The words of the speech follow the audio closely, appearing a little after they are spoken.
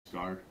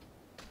Scar.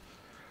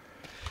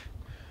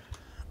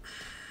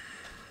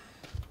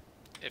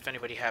 If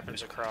anybody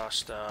happens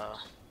across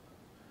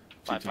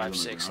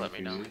 556, let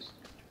me know.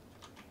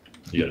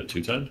 You got a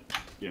 210?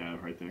 Yeah,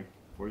 right there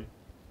for you.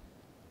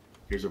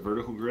 Here's a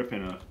vertical grip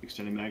and a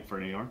extended mag for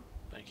an AR.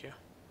 Thank you.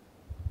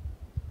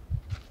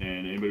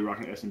 And anybody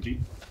rocking an SMG?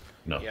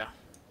 No. Yeah.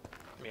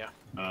 Yeah.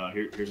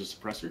 Here's a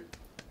suppressor.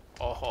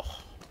 Oh,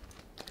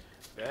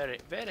 very,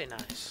 very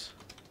nice.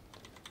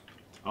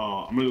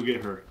 Oh, I'm gonna go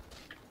get her.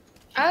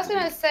 I was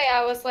gonna say,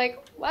 I was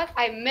like, what?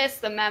 I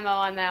missed the memo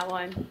on that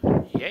one.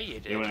 Yeah, you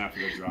did. They went after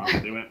the drop.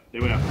 They went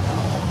after the drop.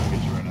 I'll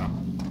get you right now.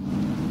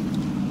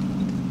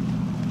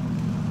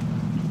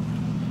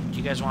 Do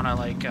you guys want to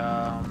like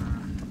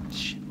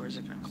shit, where's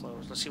it gonna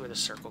close? Let's see where the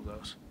circle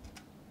goes.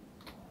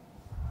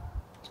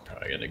 It's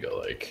probably gonna go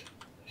like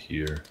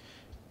here.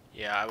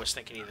 Yeah, I was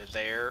thinking either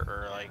there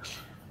or like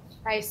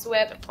Ice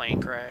whip. the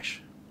plane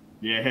crash.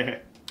 Yeah.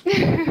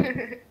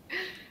 As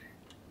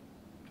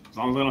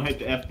long as I don't hit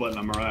the F button,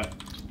 I'm alright.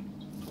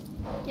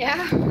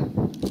 Yeah.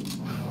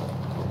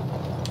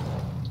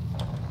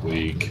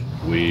 Weak.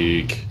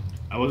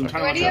 I wasn't Do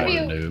trying to any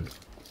of watch you- out. Noob.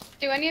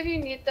 Do any of you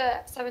need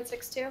the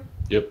 7.62?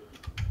 Yep.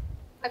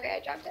 Okay,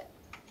 I dropped it.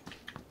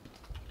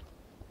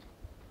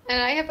 And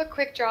I have a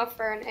quick draw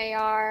for an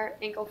AR,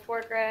 ankle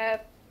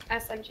foregrip,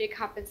 SMG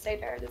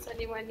compensator. Does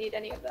anyone need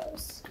any of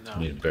those? No.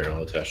 Need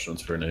barrel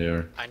attachments for an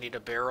AR. I need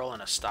a barrel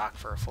and a stock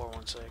for a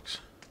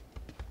 416.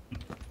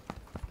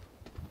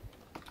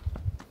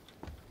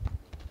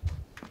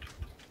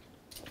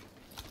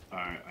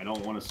 Alright, I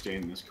don't want to stay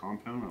in this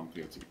compound. I don't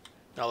think it's a...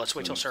 No, let's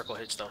wait till circle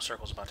hits though.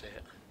 Circle's about to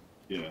hit.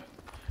 Yeah.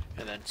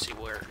 And then see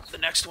where the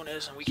next one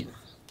is and we can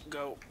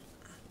go.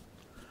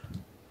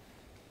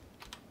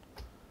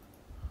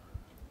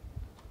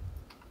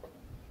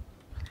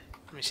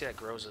 Let me see that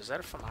grows. Is that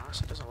a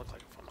FAMAS? It doesn't look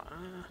like a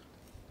FAMAS.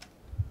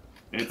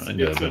 It's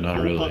Kinda, a but not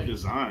bullpup really.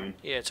 design.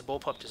 Yeah, it's a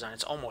bullpup design.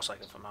 It's almost like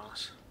a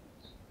FAMAS.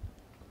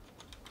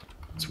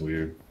 It's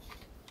weird.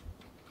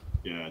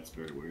 Yeah, it's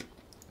very weird.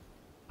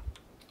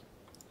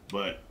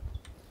 But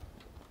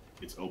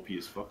it's OP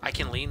as fuck. I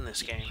can lean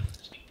this game.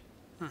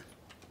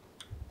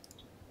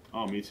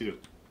 Oh, me too.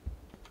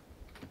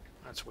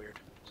 That's weird.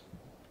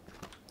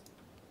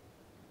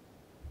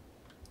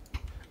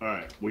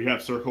 Alright, we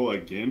have circle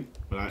again,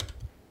 but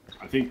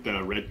I think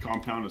the red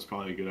compound is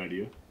probably a good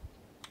idea.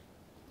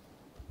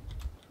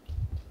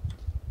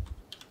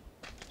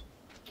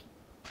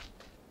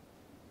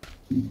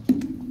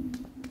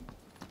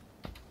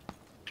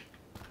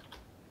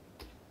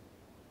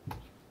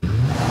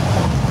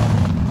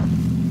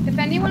 If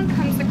anyone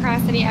comes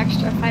across any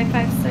extra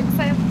 5.56,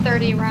 I have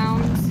 30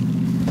 rounds.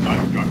 I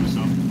can drop you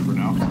some for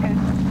now. Okay.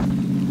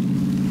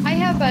 I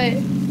have a...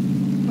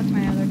 What's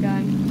my other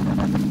gun?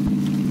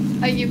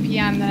 A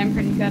UPM that I'm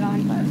pretty good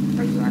on, but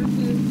for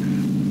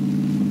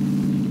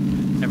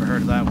Never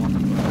heard of that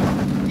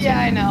one. yeah,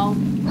 I know.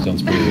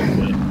 Sounds pretty good.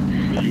 The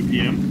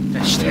UPM.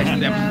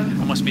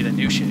 That must be the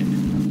new shit. Oh,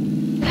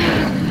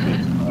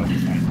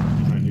 it's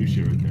that new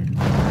shit right there.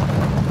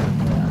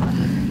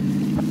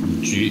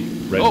 G.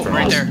 Right Oh, from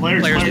right us. there.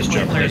 Players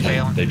They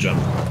bailing. They jump.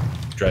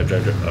 Drive.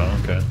 Oh,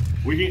 okay.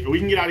 We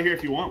can get out of here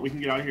if you want. We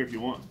can get out of here if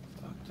you want.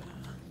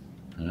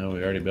 No,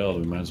 we already bailed.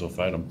 We might as well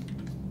fight them.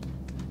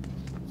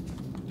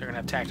 They're gonna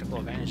have tactical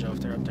advantage though if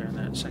they're up there on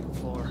that second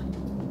floor.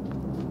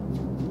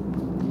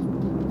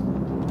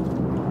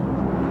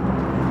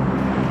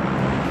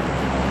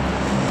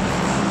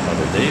 Oh,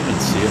 did they even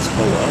see us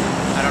pull up?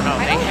 I don't know.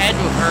 They had to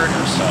have heard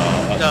us.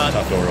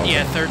 Top door open.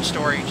 Yeah, third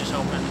story just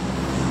opened.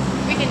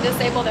 We can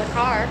disable their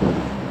car.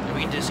 And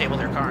we can disable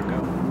their car and go.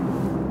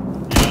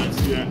 Yeah, let's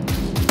do that.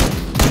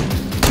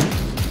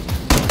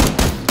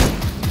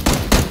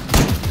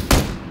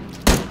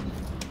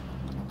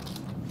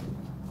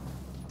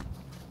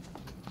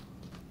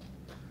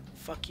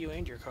 Fuck you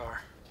and your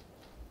car.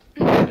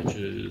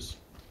 Bitches.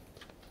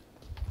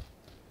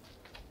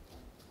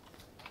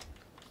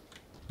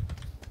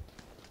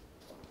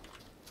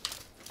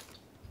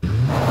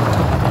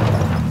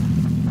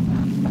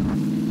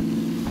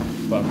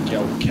 Fuck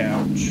your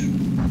couch.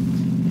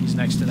 He's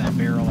next to that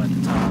barrel at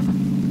the top.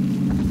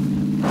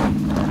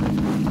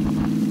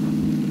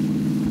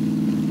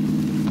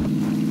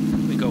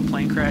 We go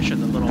plane crash or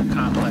the little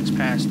complex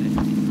past it.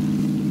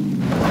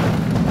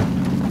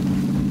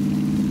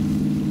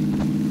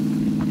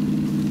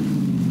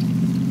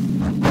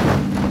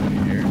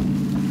 Here.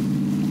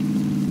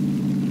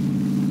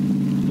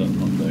 Doesn't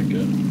look that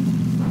good.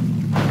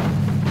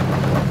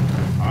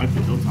 I like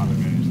the hilltop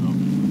advantage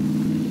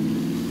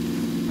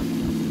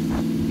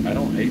though. I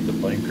don't hate the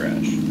plane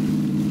crash.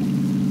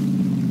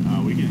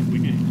 We can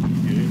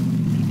get it.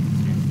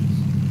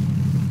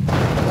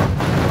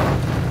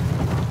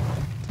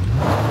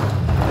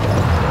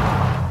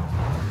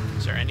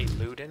 Is there any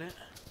loot in it?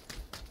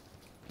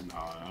 No,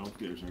 I don't think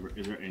there's ever.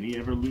 Is there any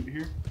ever loot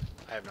here?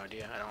 I have no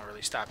idea. I don't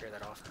really stop here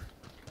that often.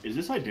 Is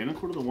this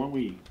identical to the one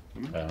we?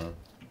 Yeah.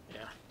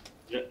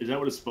 Is that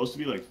what it's supposed to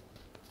be like?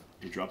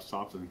 It drops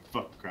off and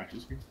fucking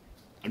crashes here.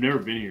 I've never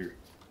been here.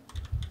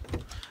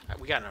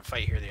 We got in a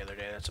fight here the other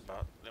day. That's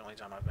about the only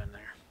time I've been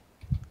there.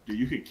 Dude,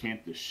 you could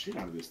camp the shit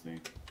out of this thing.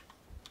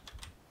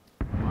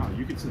 Wow,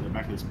 you could sit in the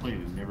back of this plane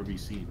and never be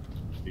seen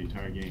the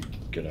entire game.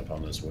 Get up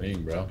on this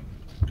wing, bro.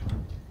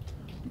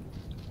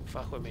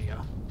 Fuck with me,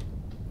 yo.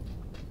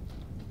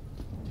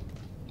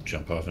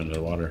 Jump off into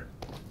the water.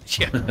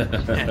 Yeah.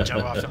 Yeah,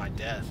 jump off to my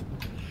death.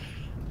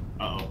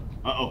 Uh-oh.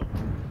 Uh-oh.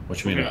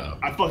 What you mean? Okay,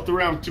 I fucked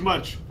around too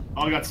much.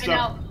 Oh, I got I stuck.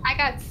 know. I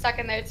got stuck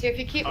in there too. If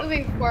you keep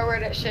moving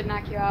forward, it should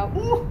knock you out.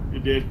 Woo,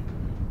 it did.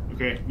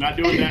 Okay, not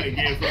doing that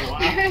again for a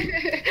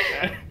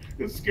while.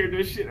 That scared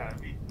the shit out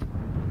of me.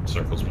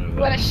 Circles move.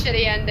 What a Up.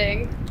 shitty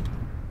ending.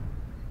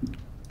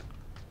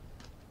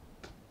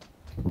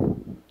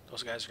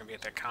 Those guys are gonna be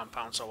at that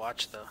compound, so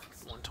watch the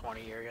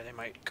 120 area. They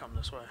might come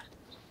this way.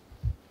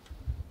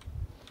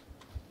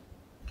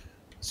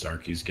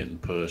 Sarky's getting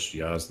pushed.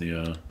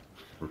 Yasnia,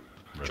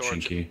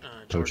 Rochinki,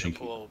 Georgia Pochinki.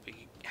 Pool will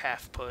be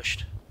half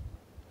pushed.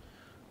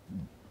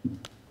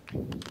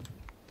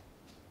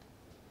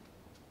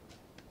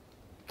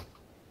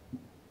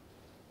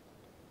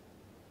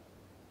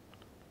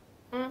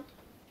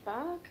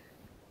 Fuck.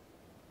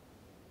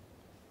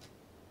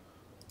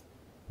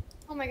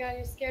 Oh my god,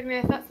 you scared me.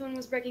 I thought someone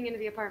was breaking into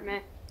the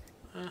apartment.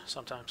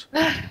 Sometimes.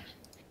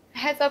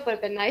 Heads up would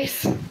have been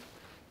nice.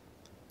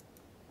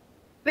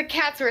 The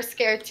cats were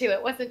scared too.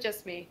 It wasn't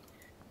just me.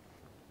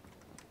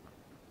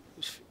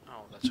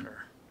 Oh, that's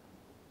her.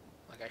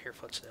 Like I hear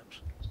footsteps.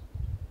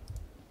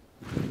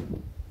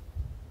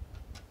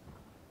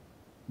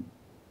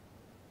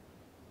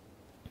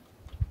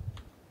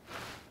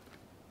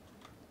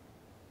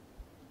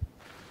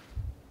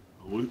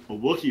 A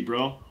Wookiee,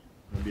 bro.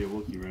 I'd be a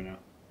Wookiee right now.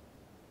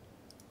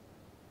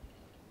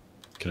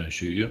 Can I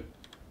shoot you?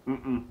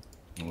 Mm-mm.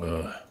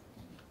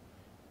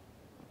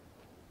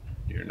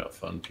 You're not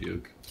fun,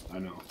 Puke. I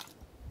know.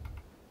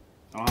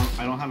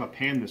 I don't have a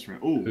pan this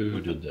round. Ooh. Who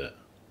did that?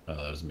 Oh,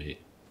 that was me.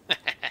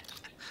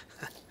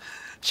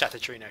 Shot the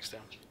tree next to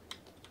him.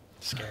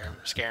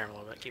 Scare him a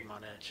little bit. Keep him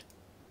on edge.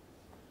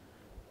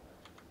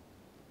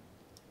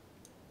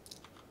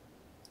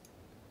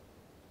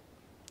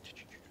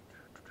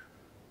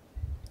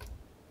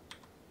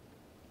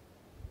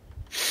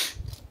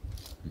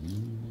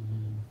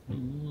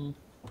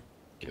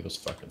 Give us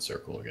fucking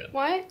circle again.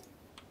 What?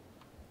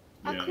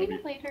 I'll Yeah, clean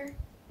it later.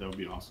 That would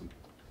be awesome.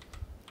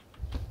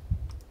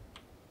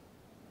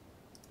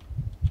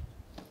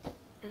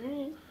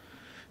 Alright.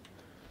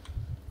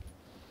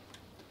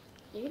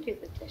 You can do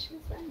the dishes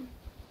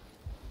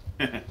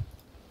then.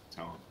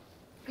 Tell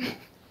him.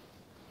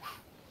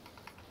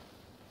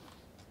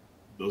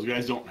 Those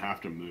guys don't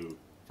have to move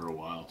for a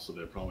while, so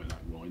they're probably not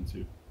going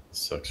to.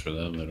 Sucks for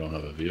them. They don't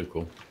have a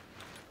vehicle.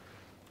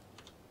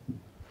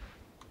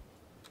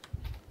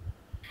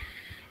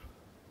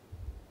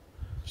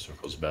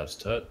 Circle's about to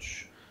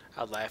touch.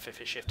 I'd laugh if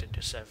it shifted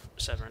to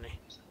 70.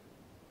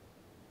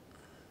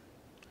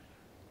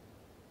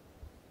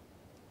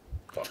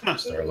 Fuck,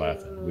 start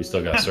laughing. We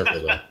still got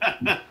circle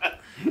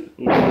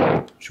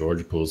though.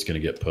 Georgia Pool's gonna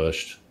get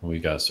pushed. We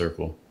got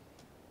circle.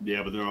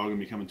 Yeah, but they're all gonna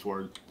be coming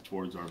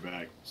towards our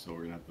back, so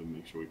we're gonna have to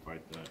make sure we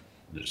fight that.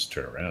 Just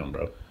turn around,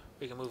 bro.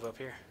 We can move up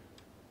here.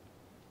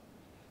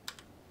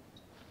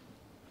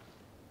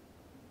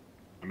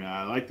 I mean,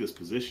 I like this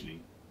positioning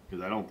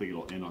because I don't think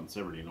it'll end on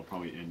 70. It'll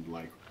probably end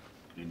like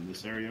in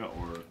this area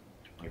or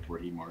like where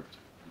he marked,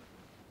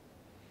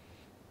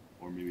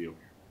 or maybe over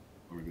here,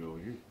 or maybe over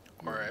here,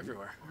 Or over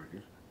everywhere. Over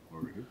here,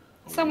 over here.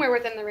 Over Somewhere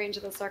within the range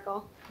of the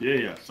circle. Here.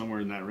 Yeah, somewhere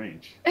in that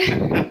range.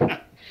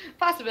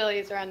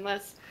 Possibilities are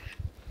endless.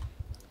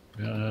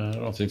 I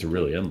don't think they're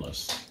really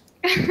endless.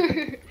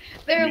 They're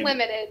I mean-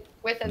 limited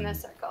within the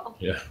circle.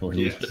 Yeah, we're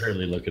Yes.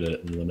 literally looking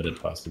at limited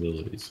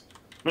possibilities.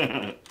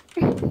 I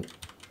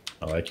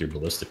like your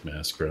ballistic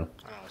mask, bro.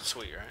 Oh, it's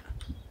sweet,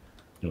 right?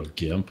 You know,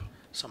 gimp.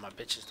 So my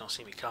bitches don't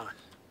see me coming.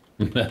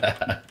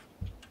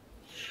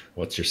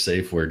 What's your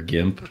safe word,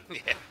 gimp?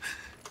 Yeah.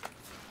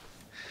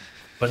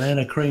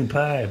 Banana cream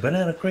pie.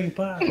 Banana cream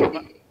pie.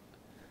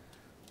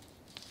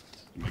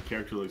 My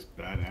character looks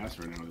badass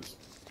right now. This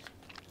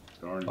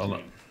orange Oh, no.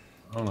 man.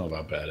 I don't know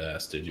about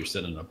badass, dude. You're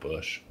sitting in a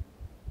bush.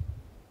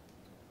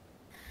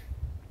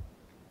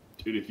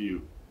 Dude, if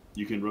you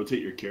can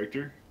rotate your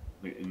character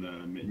like in the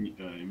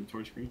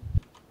inventory screen.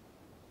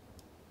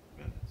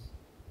 Badass.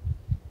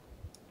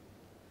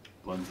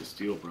 Buns of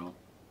steel, bro.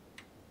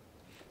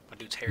 My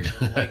dude's hairy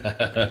little leg. My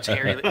dude's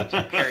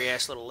hairy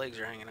ass little legs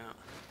are hanging out.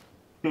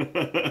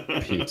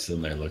 Pete's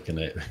in there looking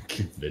at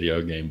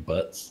video game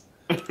butts.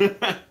 If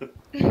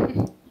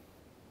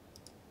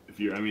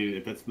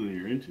that's something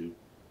you're into,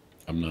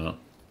 I'm not.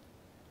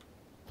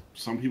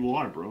 some people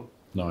are, bro.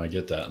 No, I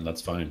get that, and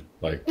that's fine.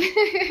 Like,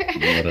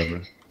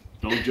 whatever.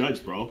 Don't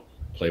judge, bro.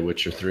 Play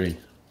Witcher 3. Is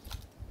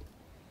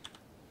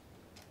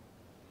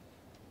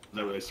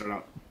that where they start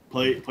out?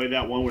 Play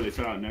that one where they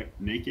start out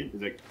naked.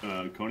 Is that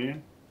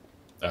Conan?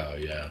 Oh,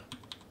 yeah.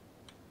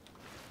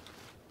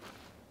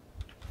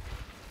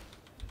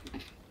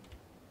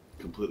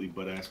 Completely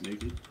butt ass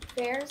naked.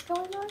 Fairs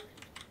going on?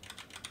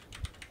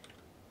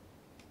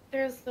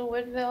 There's the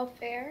Woodville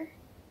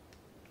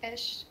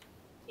Fair-ish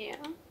Yeah.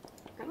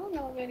 I don't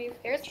know of any.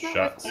 There's not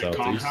Shot with southeast.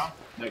 Compound.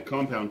 That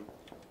compound.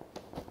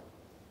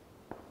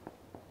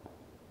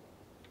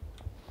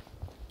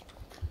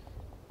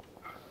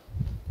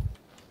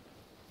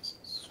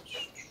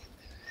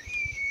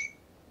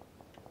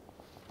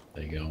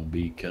 They gonna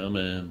be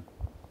coming.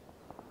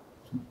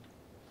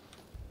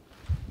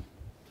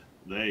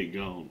 They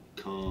gon'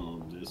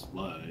 come this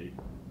way.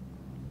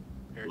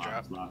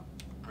 Airdrop.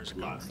 Where's it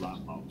going?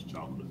 Slot box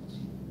chocolates.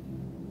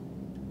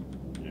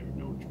 Never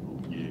know what you're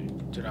gonna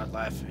get. Do not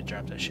laugh. It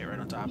dropped that shit right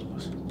on top of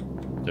us.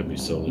 That'd be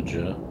so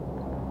legit.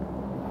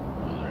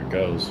 Oh, there it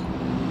goes.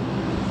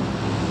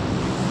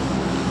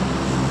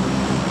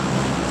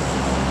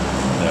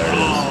 There it is.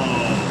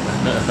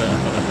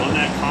 Oh, on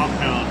that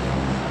compound,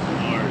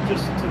 or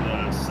just to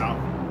the south,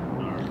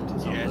 or to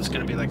the Yeah, it's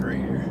gonna be like right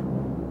here.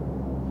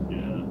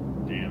 Yeah,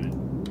 damn it.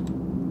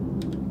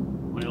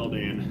 Well,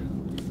 Dan.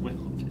 Well,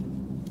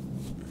 Dan.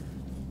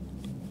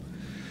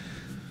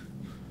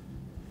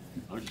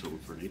 I was just hoping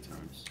for an 8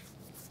 times.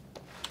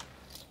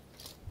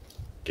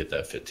 Get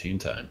that 15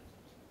 time.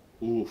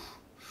 Oof.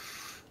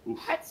 Oof.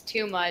 That's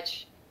too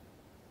much.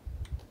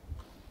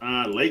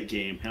 Late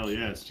game, hell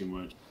yeah, it's too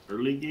much.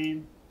 Early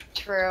game?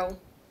 True.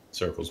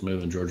 Circle's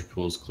moving. Georgia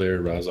Pool's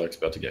clear. Rozak's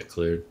about to get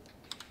cleared.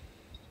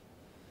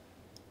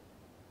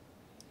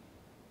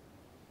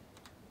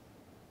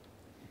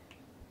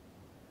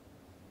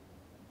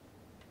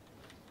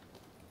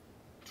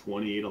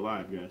 $28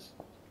 alive, guys.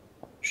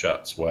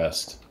 Shots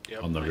west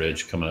Yep, on the right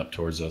ridge coming up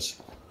towards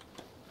us.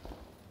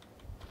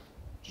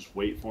 Just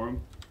wait for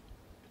him.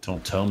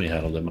 Don't tell me how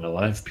to live my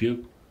life,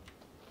 Puke.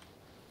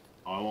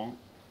 Oh, I won't.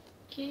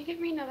 Can you give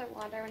me another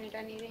water when you're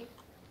done eating?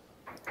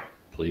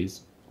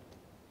 Please.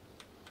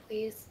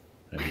 Please.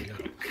 There you go.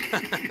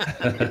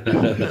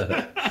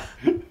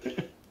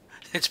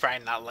 It's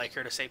probably not like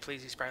her to say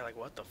please. He's probably like,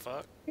 what the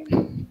fuck?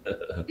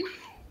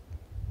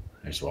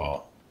 There's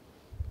Wall.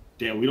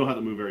 Damn, we don't have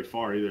to move very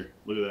far either.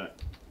 Look at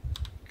that.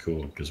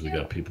 Cool, because we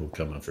got people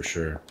coming for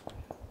sure.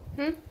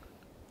 Hmm?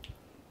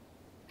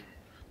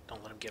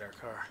 Don't let him get our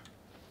car.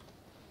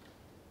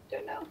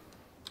 Don't know.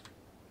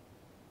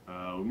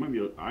 We might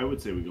be. I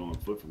would say we go on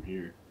foot from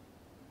here.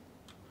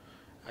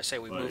 I say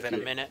we But move if in a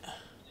you- minute.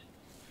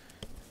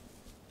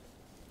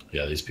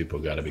 Yeah, these people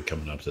got to be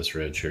coming up this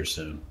ridge here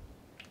soon.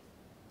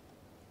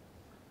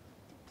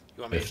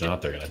 You want me If to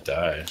not, they're going to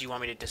die. do you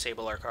want me to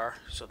disable our car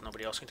so that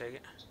nobody else can take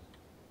it?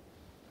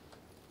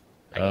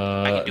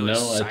 I can do it no,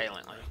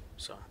 silently.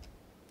 So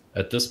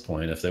at this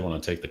point, if they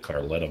want to take the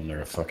car, let them.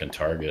 They're a fucking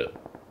target.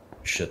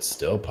 Shit's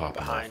still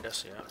popping behind off.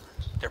 us, yeah.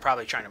 They're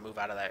probably trying to move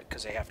out of that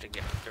because they have to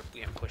get. They're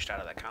getting pushed out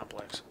of that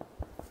complex.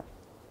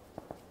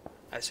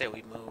 I say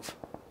we move.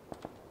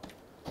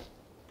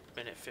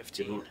 Minute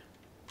 15.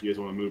 You guys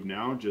want to move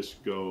now?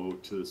 Just go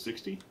to the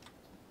 60.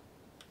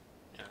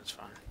 Yeah, that's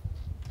fine.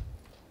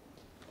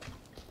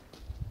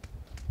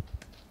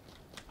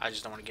 I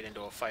just don't want to get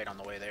into a fight on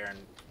the way there and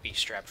be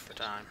strapped for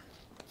time.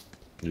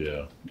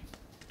 Yeah.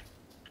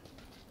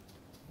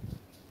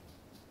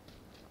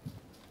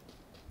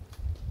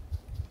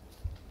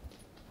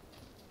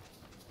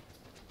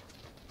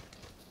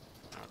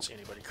 I don't see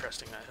anybody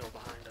cresting that hill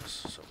behind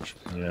us, so we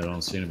should be Yeah, I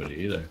don't see anybody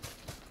either.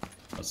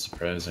 That's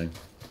surprising.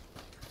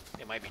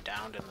 They might be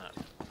downed in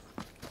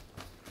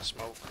the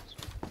smoke.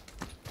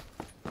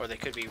 Or they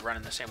could be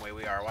running the same way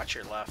we are. Watch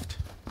your left.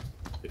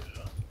 Yeah.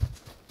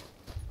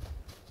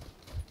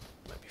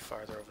 Might be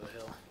farther over the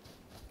hill.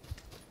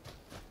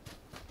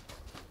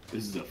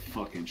 This is a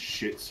fucking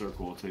shit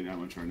circle. I'll tell you that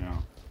much right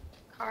now.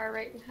 Car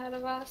right ahead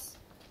of us.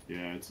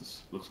 Yeah,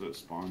 looks like a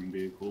spawning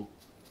vehicle.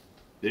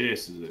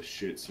 This is a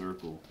shit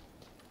circle.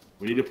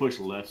 We need to push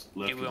left.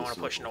 Do we of the want to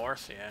push circle.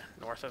 north? Yeah,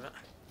 north of it.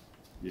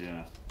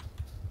 Yeah.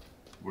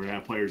 We're gonna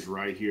have players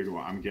right here to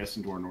I'm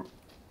guessing to our north.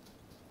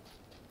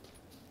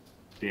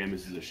 Damn,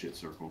 this is a shit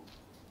circle.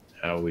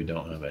 How we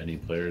don't have any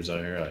players out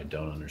here, I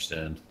don't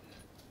understand.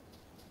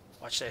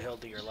 Watch that hill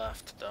to your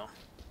left, though.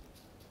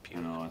 I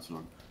know, that's what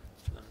I'm...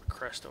 For them to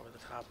crest over the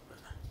top of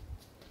it.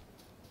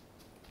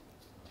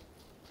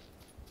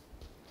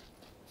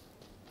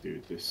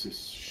 Dude, this is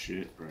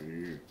shit right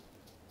here.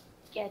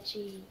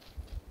 Sketchy.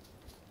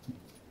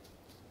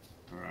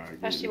 Alright,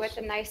 Especially with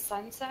the nice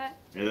sunset.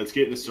 Yeah, let's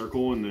get in the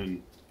circle and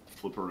then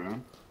flip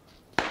around.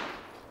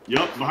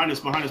 Yup, behind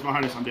us. I'm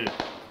dead.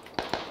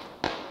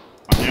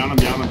 I'm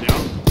down.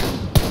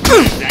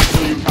 That's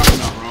what you were talking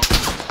about, bro.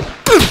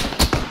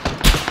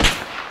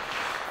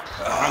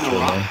 Behind the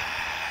rock.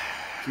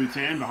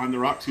 210, behind the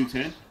rock,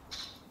 210.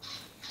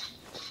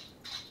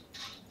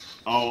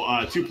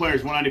 Oh, 2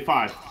 players,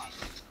 195.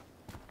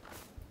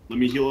 Let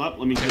me heal up.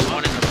 There's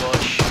one in the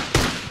bush.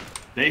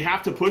 They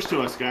have to push to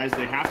us, guys.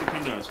 They have to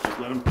come to us. Just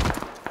let them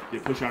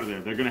get pushed out of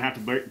there. They're going to have to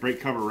break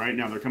cover right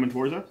now. They're coming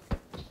towards us.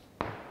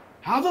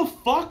 How the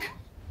fuck?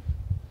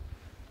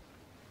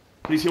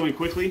 Please heal me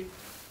quickly.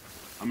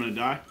 I'm going to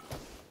die.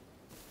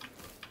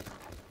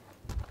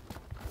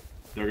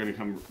 They're going to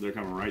come. They're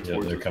coming right Yeah,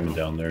 towards us. they're coming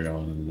down there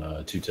on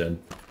 210.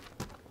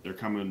 They're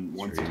coming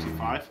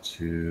 165.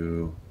 3,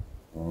 2,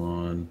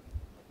 1.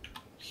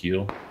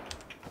 Heal.